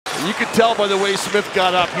You could tell by the way Smith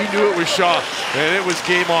got up. He knew it was Shaw, and it was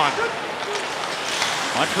game on.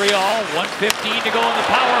 Montreal, 1:15 to go in the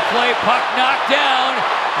power play. Puck knocked down,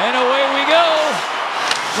 and away we go.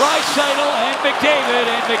 Draisaitl and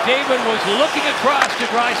McDavid was looking across to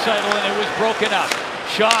Draisaitl, and it was broken up.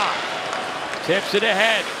 Shaw tips it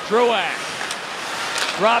ahead. Drouin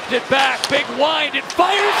dropped it back. Big wind, it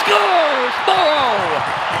fires, scores! Morrow!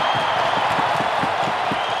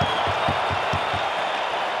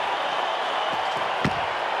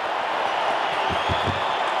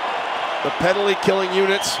 The penalty killing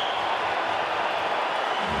units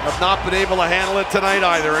have not been able to handle it tonight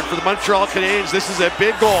either. And for the Montreal Canadiens, this is a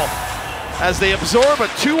big goal. As they absorb a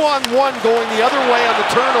 2-on-1 going the other way on the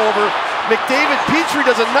turnover, McDavid Petrie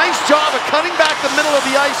does a nice job of cutting back the middle of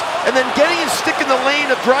the ice and then getting his stick in the lane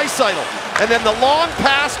of Draisaitl. And then the long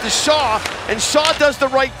pass to Shaw, and Shaw does the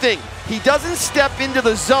right thing. He doesn't step into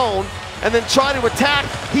the zone and then try to attack.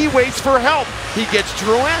 He waits for help. He gets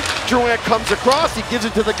Drouin. Drouin comes across. He gives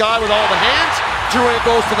it to the guy with all the hands. Drouin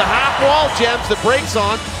goes to the half wall, jams the brakes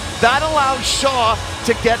on. That allows Shaw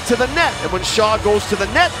to get to the net. And when Shaw goes to the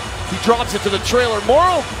net, he drops it to the trailer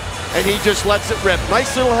Morrow, and he just lets it rip.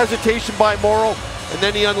 Nice little hesitation by Morrow, and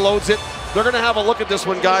then he unloads it. They're going to have a look at this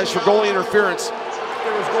one, guys, for goalie interference.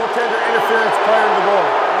 There was goaltender interference prior to the goal.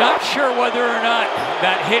 Not sure whether or not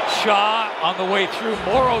that hit Shaw on the way through.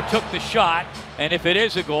 Morrow took the shot, and if it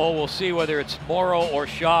is a goal, we'll see whether it's Morrow or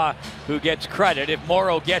Shaw who gets credit. If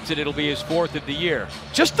Morrow gets it, it'll be his 4th of the year.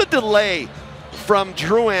 Just the delay from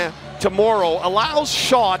Drouin to Morrow allows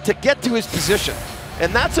Shaw to get to his position,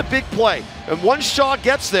 and that's a big play. And once Shaw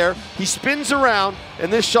gets there, he spins around,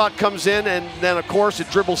 and this shot comes in, and then, of course, it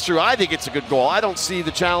dribbles through. I think it's a good goal. I don't see the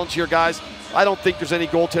challenge here, guys. I don't think there's any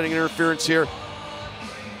goaltending interference here.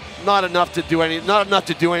 Not enough to do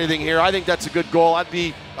anything here. I think that's a good goal. I'd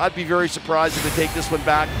be very surprised if they take this one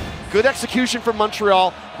back. Good execution from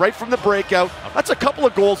Montreal right from the breakout. That's a couple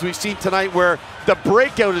of goals we've seen tonight where the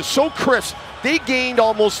breakout is so crisp. They gained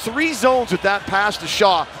almost 3 zones with that pass to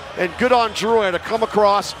Shaw, and good on Drouin to come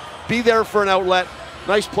across, be there for an outlet.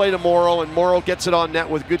 Nice play to Morrow, and Morrow gets it on net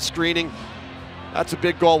with good screening. That's a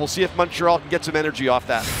big goal. We'll see if Montreal can get some energy off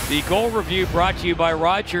that. The goal review brought to you by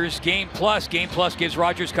Rogers Game Plus. Game Plus gives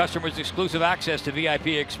Rogers customers exclusive access to VIP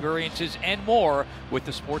experiences and more with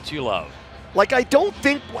the sports you love. Like, I don't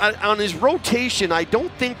think, on his rotation, I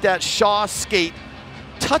don't think that Shaw skate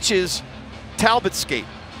touches Talbot's skate.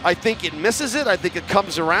 I think it misses it. I think it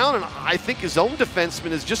comes around, and I think his own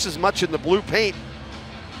defenseman is just as much in the blue paint.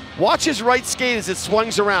 Watch his right skate as it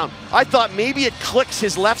swings around. I thought maybe it clicks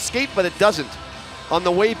his left skate, but it doesn't. On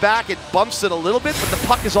the way back, it bumps it a little bit, but the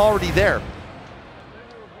puck is already there.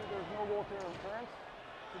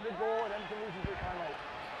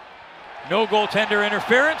 No goaltender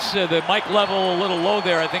interference. The mic level a little low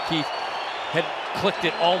there. I think he had clicked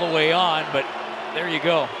it all the way on, but there you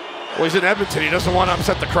go. Well, he's in Edmonton. He doesn't want to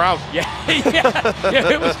upset the crowd. Yeah,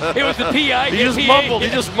 it was the PI. He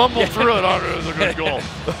just mumbled through it. Oh, it was a good goal.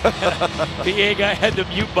 PA guy had the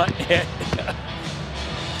mute button hit.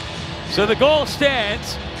 So the goal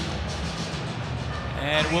stands,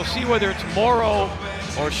 and we'll see whether it's Morrow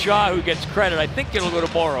or Shaw who gets credit. I think it'll go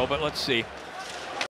to Morrow, but let's see.